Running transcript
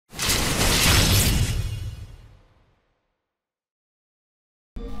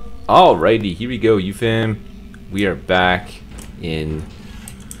Alrighty, here we go, you fam. We are back in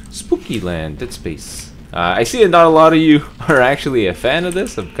Spooky Land, Dead Space. I see that not a lot of you are actually a fan of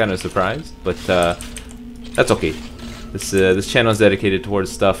this. I'm kind of surprised, but that's okay. This channel is dedicated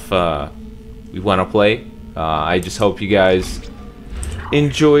towards stuff we want to play. I just hope you guys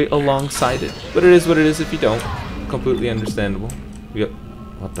enjoy alongside it. But it is what it is if you don't. Completely understandable.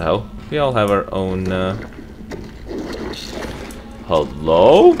 What the hell? We all have our own.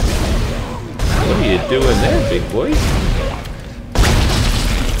 Hello? What are you doing there, big boy?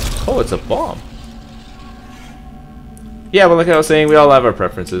 Oh, it's a bomb. Yeah, but like I was saying, we all have our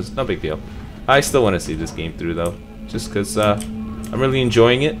preferences. No big deal. I still want to see this game through, though. Just because I'm really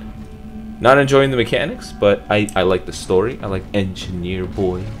enjoying it. Not enjoying the mechanics, but I like the story. I like Engineer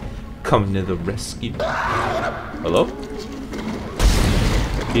Boy coming to the rescue. Hello?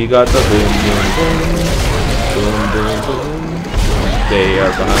 He got the boom, boom, boom. Boom, boom, boom. They are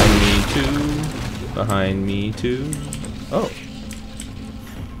behind me too. Behind me too. Oh.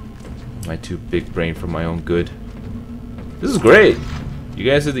 My too big brain for my own good. This is great. You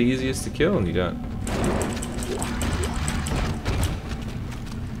guys are the easiest to kill, and you got.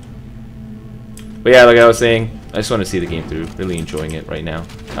 But yeah, like I was saying, I just want to see the game through. Really enjoying it right now.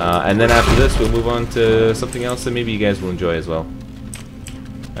 And then after this, we'll move on to something else that maybe you guys will enjoy as well.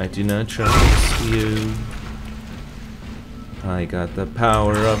 I do not trust you. I got the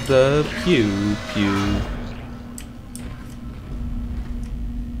power of the pew pew.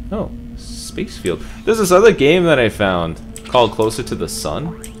 Oh, space field. There's this other game that I found called Closer to the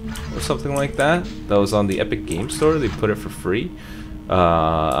Sun or something like that. That was on the Epic Game Store. They put it for free.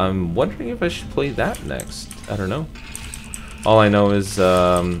 I'm wondering if I should play that next. I don't know. All I know is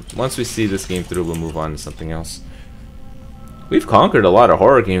once we see this game through, we'll move on to something else. We've conquered a lot of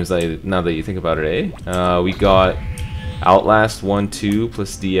horror games now that you think about it, eh? We got Outlast 1, 2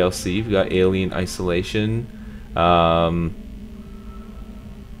 plus DLC. We got Alien Isolation.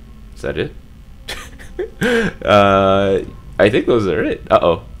 Is that it? I think those are it.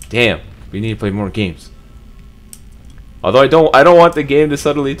 Uh-oh. Damn. We need to play more games. Although I don't want the game to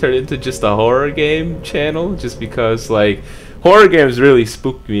suddenly turn into just a horror game channel, just because like horror games really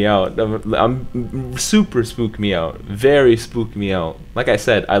spook me out. I'm super spook me out. Very spook me out. Like I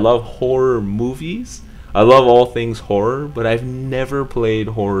said, I love horror movies. I love all things horror, but I've never played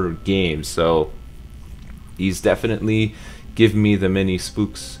horror games, so these definitely give me the mini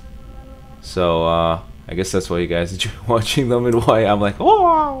spooks. So I guess that's why you guys enjoy watching them, and why I'm like,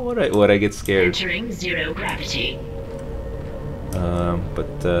 oh, what I get scared. Entering zero gravity.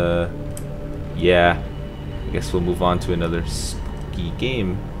 Yeah, I guess we'll move on to another spooky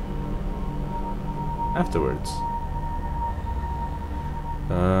game afterwards.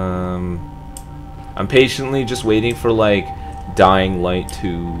 I'm patiently just waiting for like Dying Light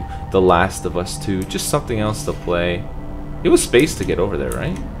 2, The Last of Us 2, just something else to play. It was space to get over there,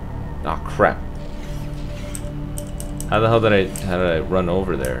 right? Oh crap. How the hell did I run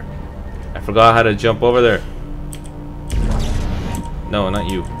over there? I forgot how to jump over there. No, not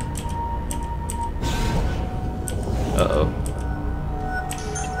you. Uh-oh.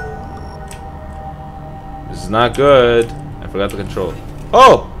 This is not good. I forgot the control.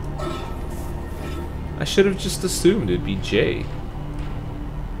 Oh! I should have just assumed it'd be J.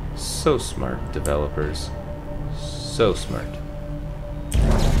 So smart, developers. So smart.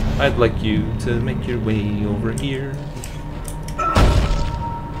 I'd like you to make your way over here.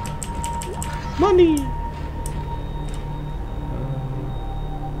 Money!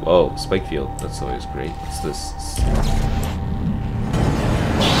 Whoa, spike field. That's always great. What's this?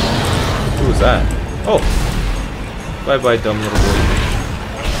 Who was that? Oh! Bye-bye, dumb little boy.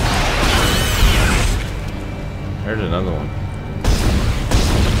 Heard another one.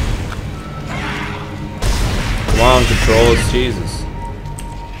 Come on, controls, Jesus.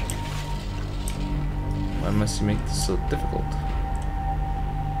 Why must you make this so difficult?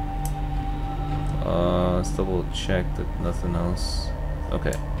 Let's double check that nothing else.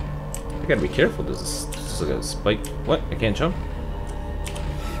 Okay. I gotta be careful. This is like a spike. What? I can't jump?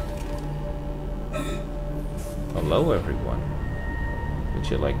 Hello, everyone. Would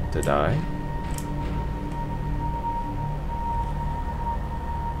you like to die?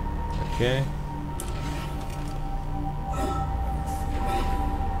 Okay.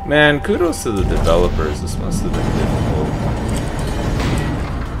 Man, kudos to the developers. This must have been difficult.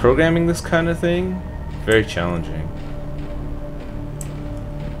 Programming this kind of thing, very challenging.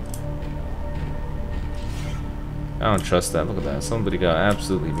 I don't trust that. Look at that. Somebody got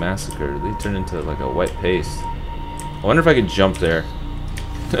absolutely massacred. They turned into like a wet paste. I wonder if I could jump there.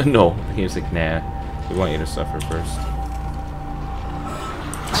 No. The game's like, nah. We want you to suffer first.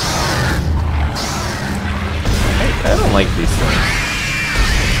 I don't like these things.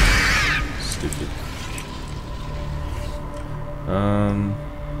 Stupid.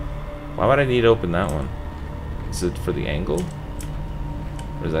 Why would I need to open that one? Is it for the angle?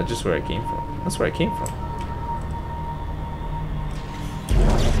 Or is that just where I came from? That's where I came from.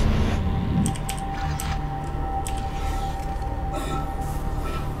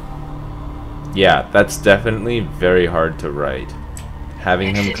 Yeah, that's definitely very hard to write.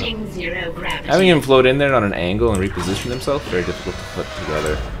 Having him float in there on an angle and reposition himself, very difficult to put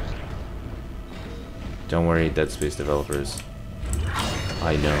together. Don't worry, Dead Space developers.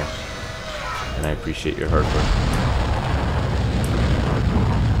 I know. And I appreciate your hard work.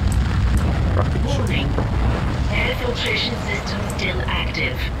 Rocket ship. Warning. Air filtration system still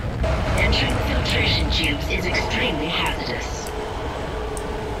active. Entering filtration tubes is extremely hazardous.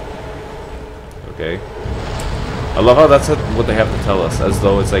 Okay. I love how that's what they have to tell us, as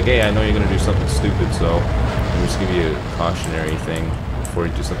though it's like, hey, I know you're gonna do something stupid, so let me just give you a cautionary thing before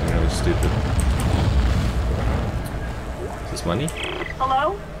you do something really stupid. Is this money?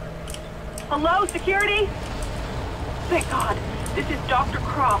 Hello? Hello, security? Thank God. This is Dr.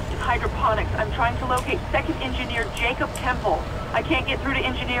 Croft in hydroponics. I'm trying to locate second engineer Jacob Temple. I can't get through to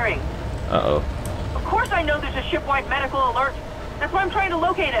engineering. Uh-oh. Of course I know there's a shipwide medical alert. That's why I'm trying to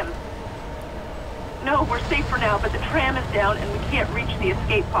locate him. No, we're safe for now, but the tram is down and we can't reach the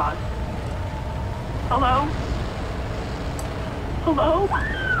escape pod. Hello? Hello?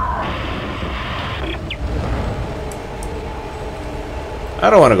 I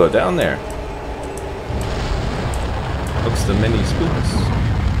don't want to go down there. Looks the mini spooks.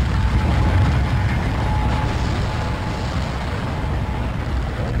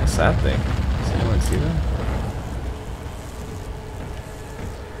 What's that thing? Does anyone see that?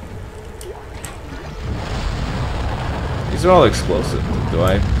 These are all explosive. Do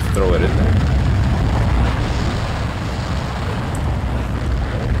I throw it in there?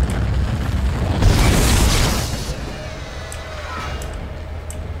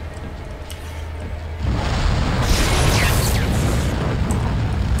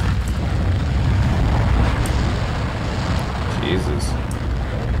 Jesus.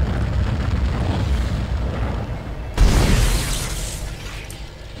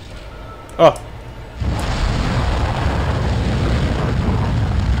 Oh.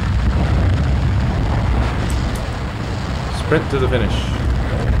 Sprint to the finish.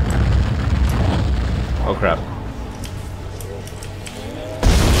 Oh crap.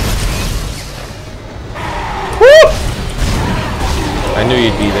 Woo! I knew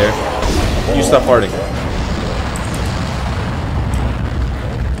you'd be there. You stop farting.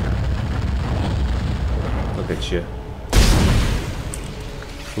 Look at you.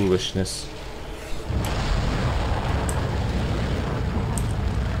 Foolishness.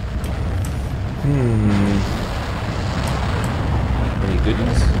 Any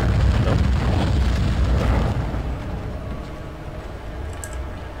goodies? No.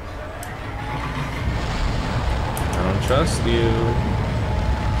 I don't trust you.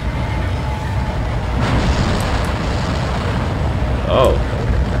 Oh.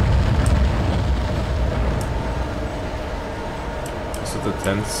 This is the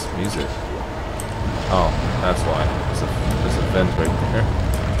tense music. Oh, that's why. There's a vent right there.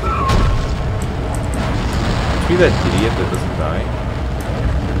 Be that idiot that doesn't die.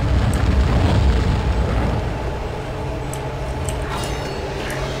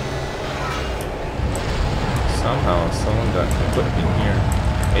 Somehow someone got put in here.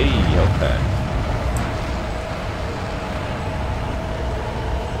 Hey, okay.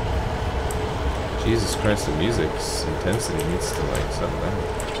 Jesus Christ, the music's intensity needs to like settle down.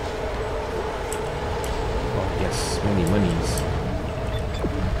 Oh yes, many monies.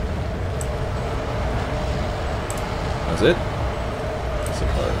 That's it? I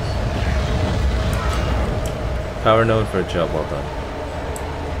suppose. Power node for a job well done.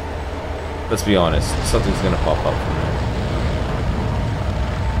 Let's be honest, something's gonna pop up from there.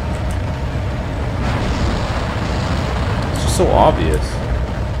 It's just so obvious.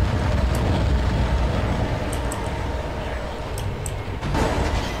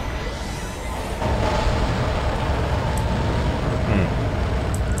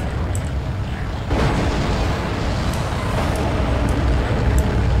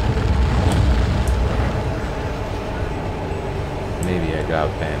 Maybe I got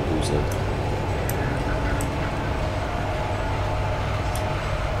bamboozled.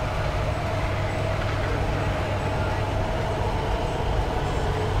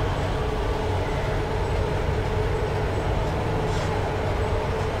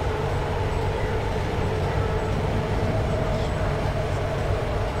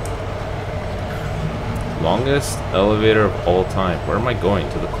 Longest elevator of all time. Where am I going?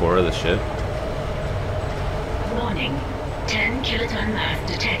 To the core of the ship? Warning. 10 kiloton mass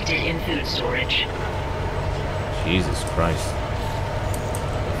detected in food storage. Jesus Christ.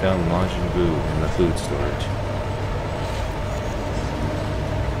 I found Majin Buu in the food storage.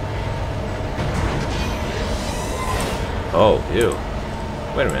 Oh, ew.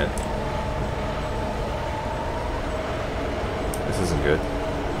 Wait a minute. This isn't good.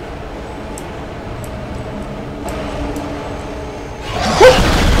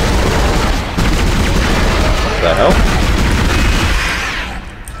 What the hell?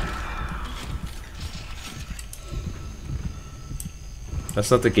 That's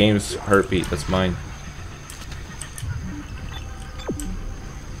not the game's heartbeat, that's mine.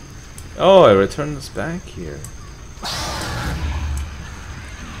 Oh, I returned this back here.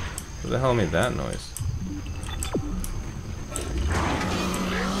 Who the hell made that noise?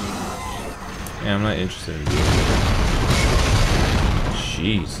 Yeah, I'm not interested in doing it.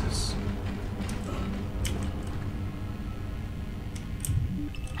 Jesus.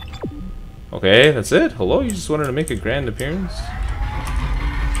 Okay, that's it? Hello? You just wanted to make a grand appearance?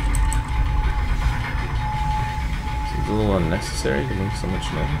 Seems a little unnecessary to make so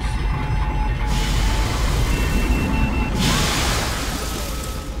much noise.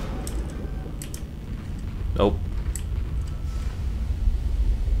 Nope.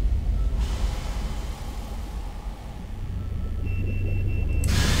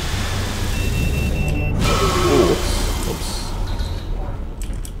 Ooh, whoops.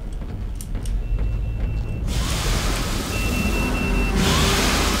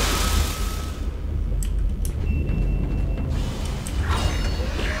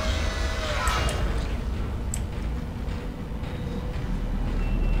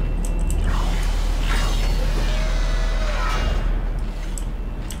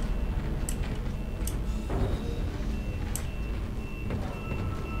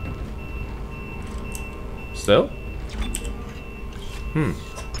 Still?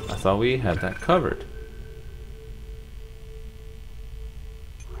 I thought we had that covered.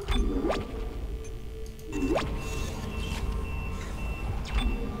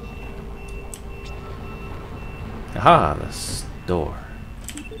 Aha, the store.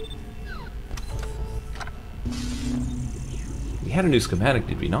 We had a new schematic,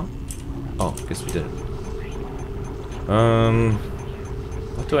 did we not? Oh, guess we did.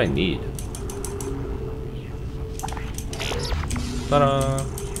 What do I need? Ta-da!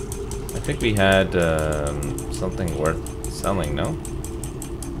 I think we had something worth selling, no?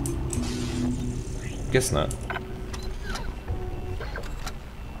 Guess not.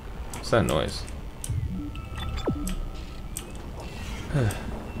 What's that noise?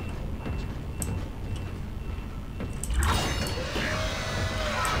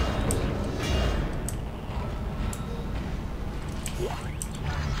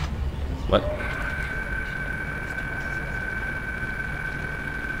 What?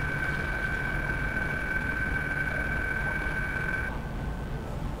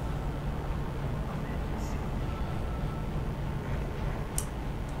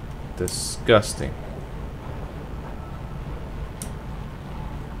 Disgusting.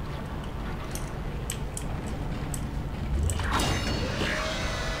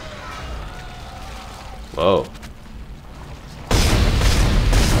 Whoa.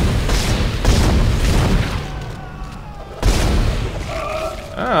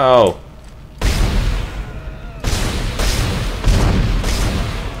 Ow.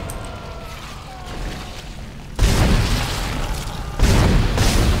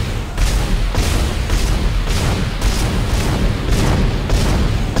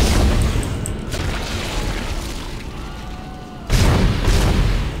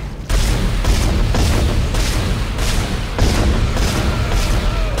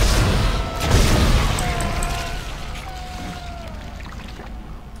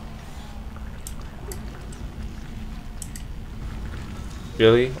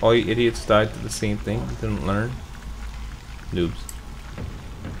 Really? All you idiots died to the same thing? Didn't learn? Noobs.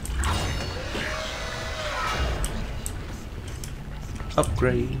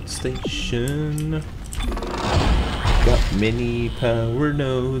 Upgrade station. Got many power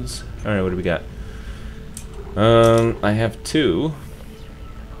nodes. Alright, what do we got? I have 2.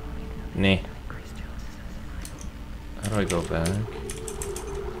 Nah. How do I go back?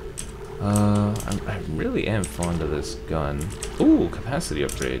 I really am fond of this gun. Ooh, capacity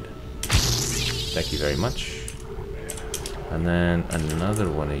upgrade. Thank you very much. And then another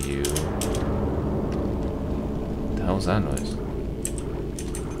one of you. What the hell was that noise?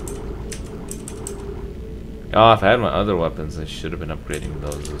 Oh, if I had my other weapons, I should have been upgrading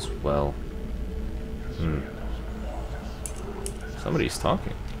those as well. Somebody's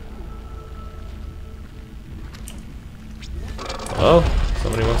talking. Hello?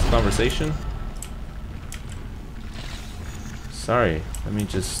 Somebody wants a conversation? Sorry, let me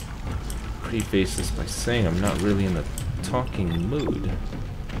just preface this by saying I'm not really in the talking mood.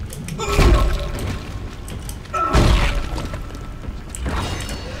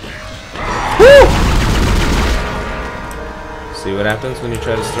 Woo! See what happens when you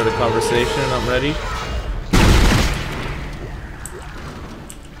try to start a conversation and I'm ready?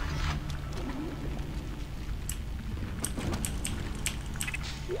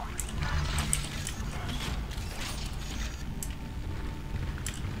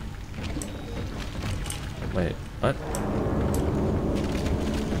 Wait, what?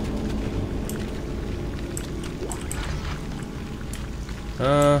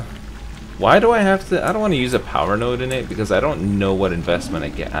 Why do I have to? I don't want to use a power node in it because I don't know what investment I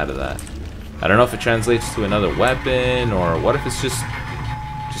get out of that. I don't know if it translates to another weapon or what if it's just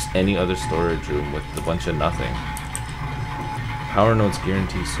any other storage room with a bunch of nothing. Power nodes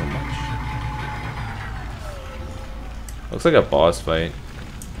guarantee so much. Looks like a boss fight.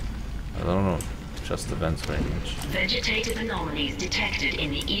 I don't know. Just events very much. Vegetative anomalies detected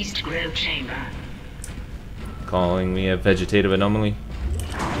in the East Grove chamber. Calling me a vegetative anomaly?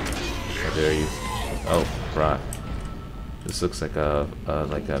 How dare you? Oh, right. This looks like a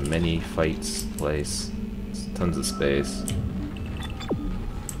mini fights place. It's tons of space.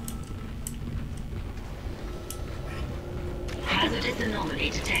 Hazardous anomaly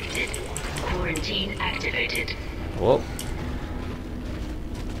detected. Quarantine activated. Whoa.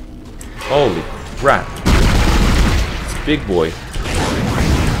 Holy crap. It's big boy.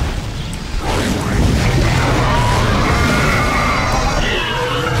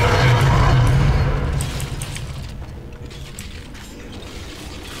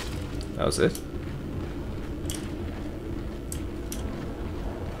 That was it?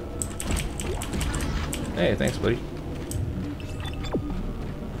 Hey, thanks, buddy.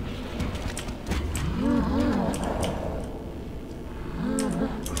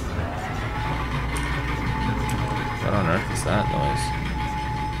 What on earth is that noise?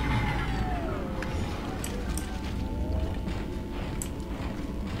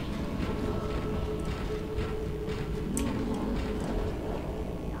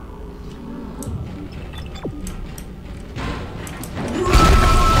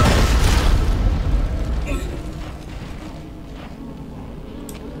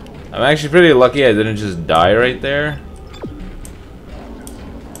 I'm actually pretty lucky I didn't just die right there.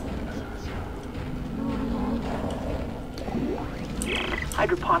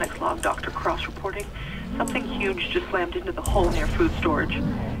 Hydroponics log, Dr. Cross reporting. Something huge just slammed into the hull near food storage.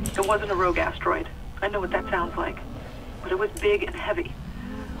 It wasn't a rogue asteroid. I know what that sounds like. But it was big and heavy.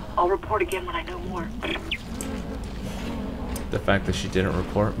 I'll report again when I know more. The fact that she didn't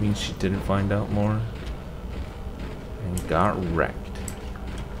report means she didn't find out more. And got wrecked.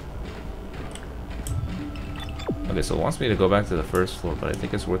 Okay, so it wants me to go back to the first floor, but I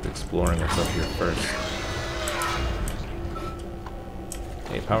think it's worth exploring what's up here first.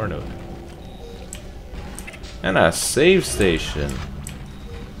 Okay, power node. And a save station.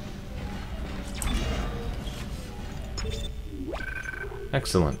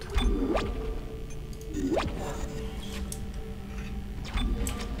 Excellent.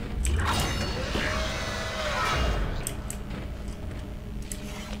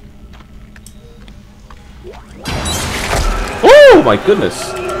 Oh my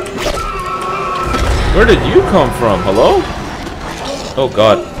goodness! Where did you come from? Hello? Oh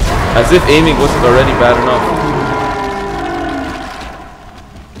god. As if aiming wasn't already bad enough.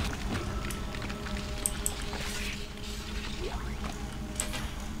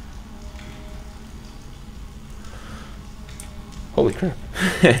 Holy crap.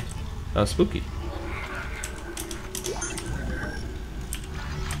 That was spooky.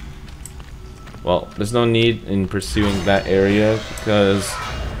 Well, there's no need in pursuing that area because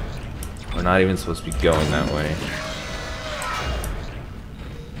we're not even supposed to be going that way.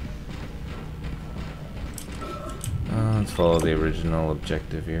 Let's follow the original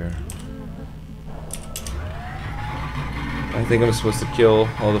objective here. I think I'm supposed to kill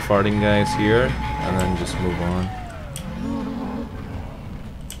all the farting guys here and then just move on.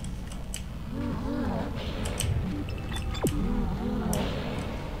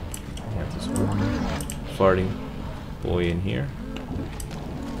 Farting boy in here.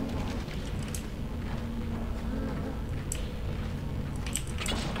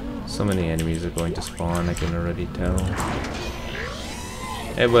 So many enemies are going to spawn, I can already tell.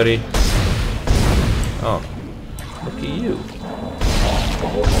 Hey buddy. Oh, look at you.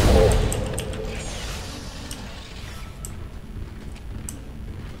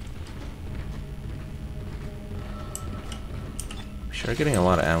 Sure, getting a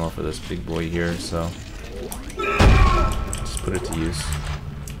lot of ammo for this big boy here, so just put it to use.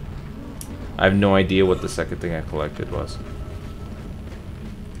 I have no idea what the second thing I collected was.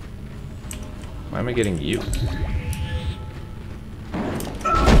 Why am I getting you?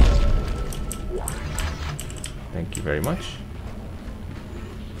 Thank you very much.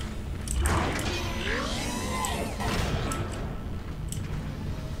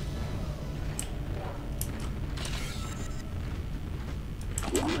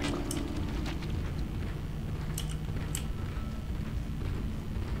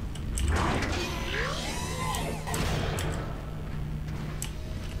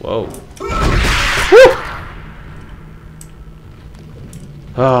 Whoa.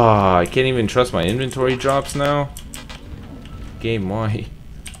 Ah, I can't even trust my inventory drops now. Game, why?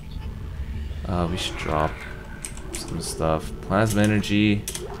 We should drop some stuff. Plasma energy.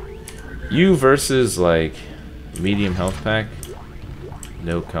 You versus like medium health pack.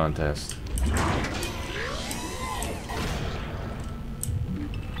 No contest.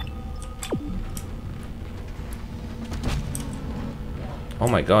 Oh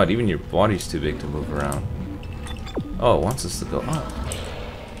my god, even your body's too big to move around. Oh, it wants us to go up.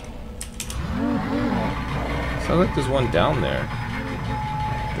 Sounds like there's one down there.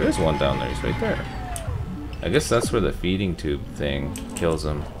 There is one down there, he's right there. I guess that's where the feeding tube thing kills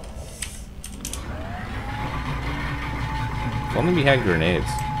him. If only we had grenades.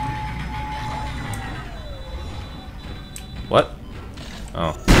 What?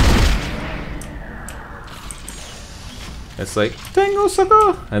 Oh. It's like, Tango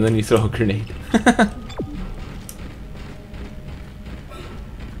sucker! And then you throw a grenade.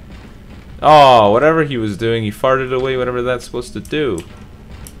 Oh, whatever he was doing, he farted away whatever that's supposed to do.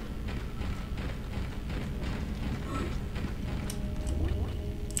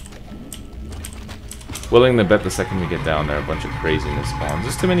 Willing to bet the second we get down there, a bunch of craziness spawns.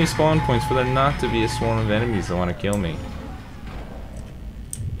 There's too many spawn points for there not to be a swarm of enemies that want to kill me.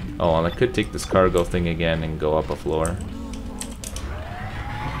 Oh, and I could take this cargo thing again and go up a floor.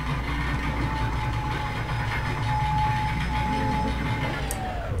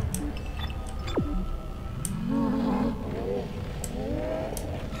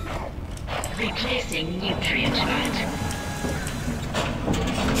 Replacing nutrient vat.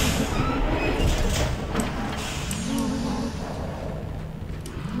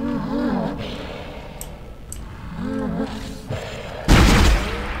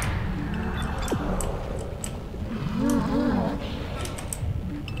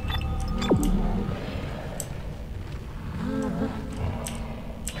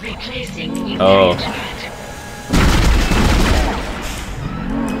 Replacing nutrient vat.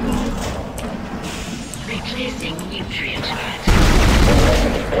 Replacing nutrient vat.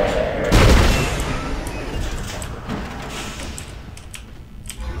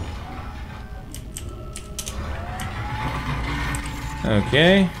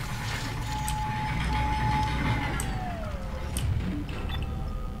 Okay.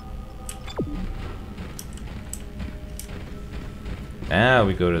 Now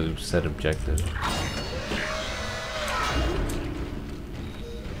we go to set objective.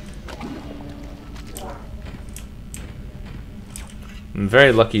 I'm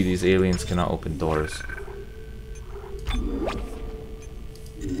very lucky these aliens cannot open doors.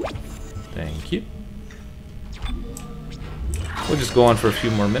 Thank you. We'll just go on for a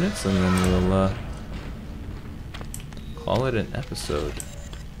few more minutes and then we'll call it an episode.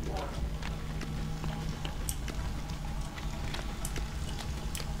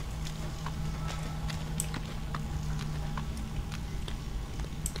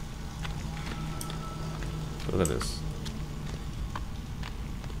 Look at this.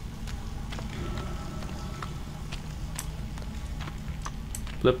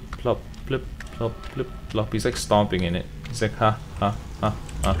 Blip, plop, blip, plop, blip, plop. He's like stomping in it. He's like, ha, ha, ha,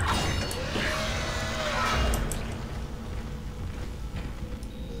 ha.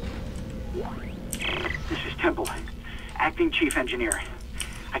 This is Temple, acting chief engineer.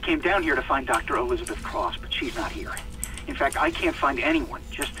 I came down here to find Dr. Elizabeth Cross, but she's not here. In fact, I can't find anyone,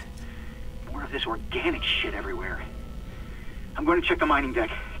 just more of this organic shit everywhere. I'm going to check the mining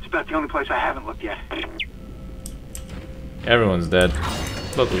deck. It's about the only place I haven't looked yet. Everyone's dead.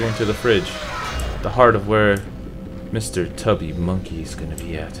 Look, we're going to the fridge. The heart of where Mr. Tubby Monkey's gonna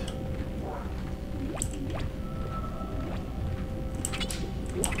be at.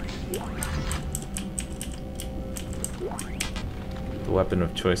 The weapon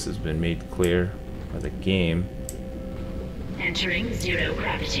of choice has been made clear by the game. Entering zero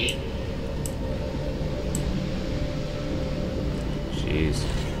gravity. Jeez.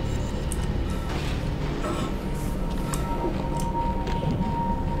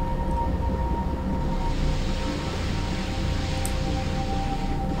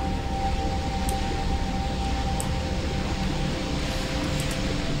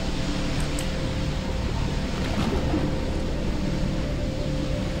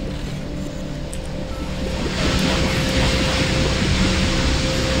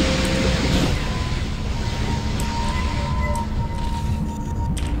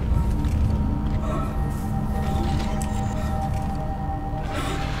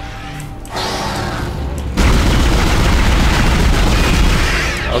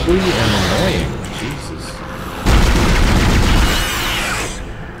 am annoying. Jesus.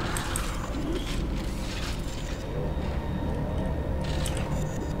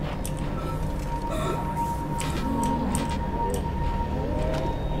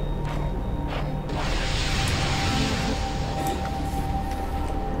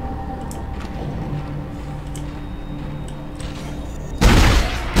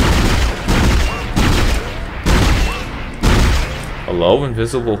 Hello,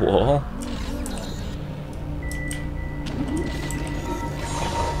 invisible wall?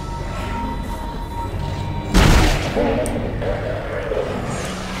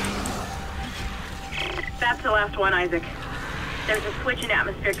 That's the last one, Isaac. There's a switch in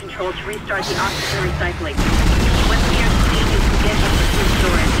atmosphere control to restart the oxygen recycling. Once the air's clean, you can get into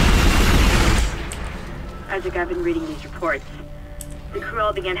storage. Isaac, I've been reading these reports. The crew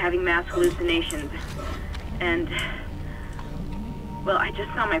all began having mass hallucinations. And... well, I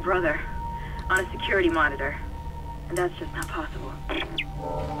just saw my brother on a security monitor. And that's just not possible.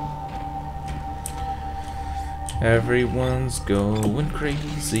 Everyone's going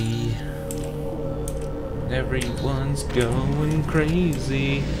crazy. Everyone's going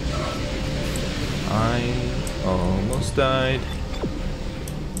crazy. I almost died.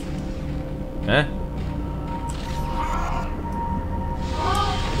 Eh?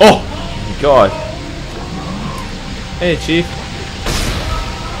 Oh my god. Hey, Chief.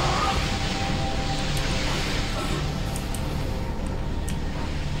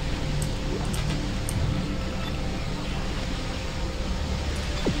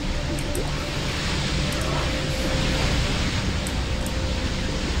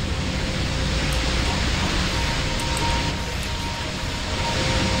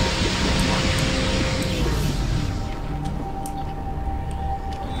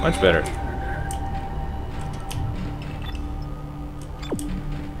 Much better. Oops.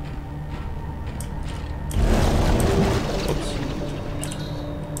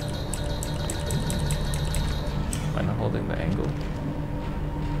 Am I not holding the angle?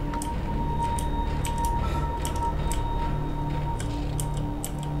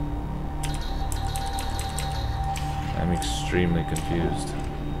 I'm extremely confused.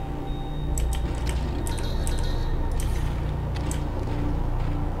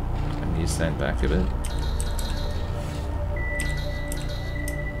 Stand back a bit.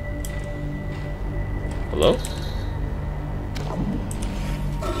 Hello?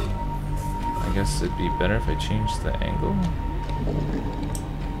 I guess it'd be better if I changed the angle.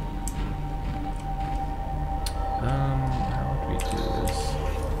 How would we do this?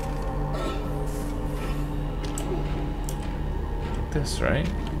 Like this, right?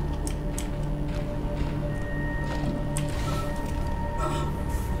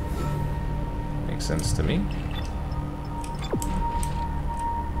 Sense to me.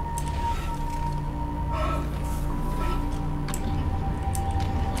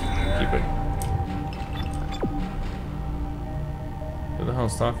 Keep it. Who the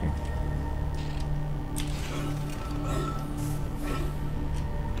hell's talking?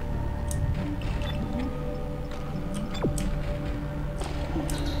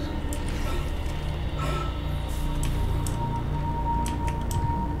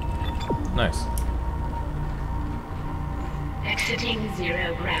 Nice. Exiting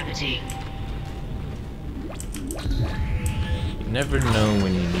zero gravity. You never know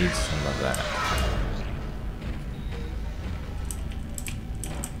when you need some of that.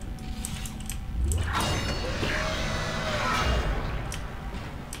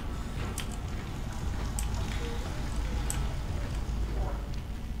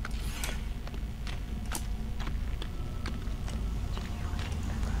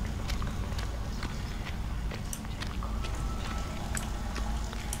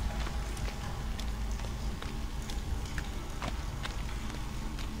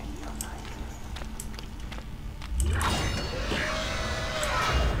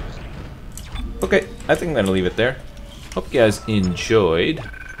 Okay, I think I'm gonna leave it there. Hope you guys enjoyed.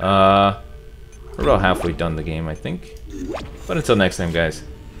 We're about halfway done the game, I think. But until next time, guys.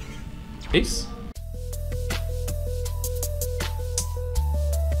 Peace.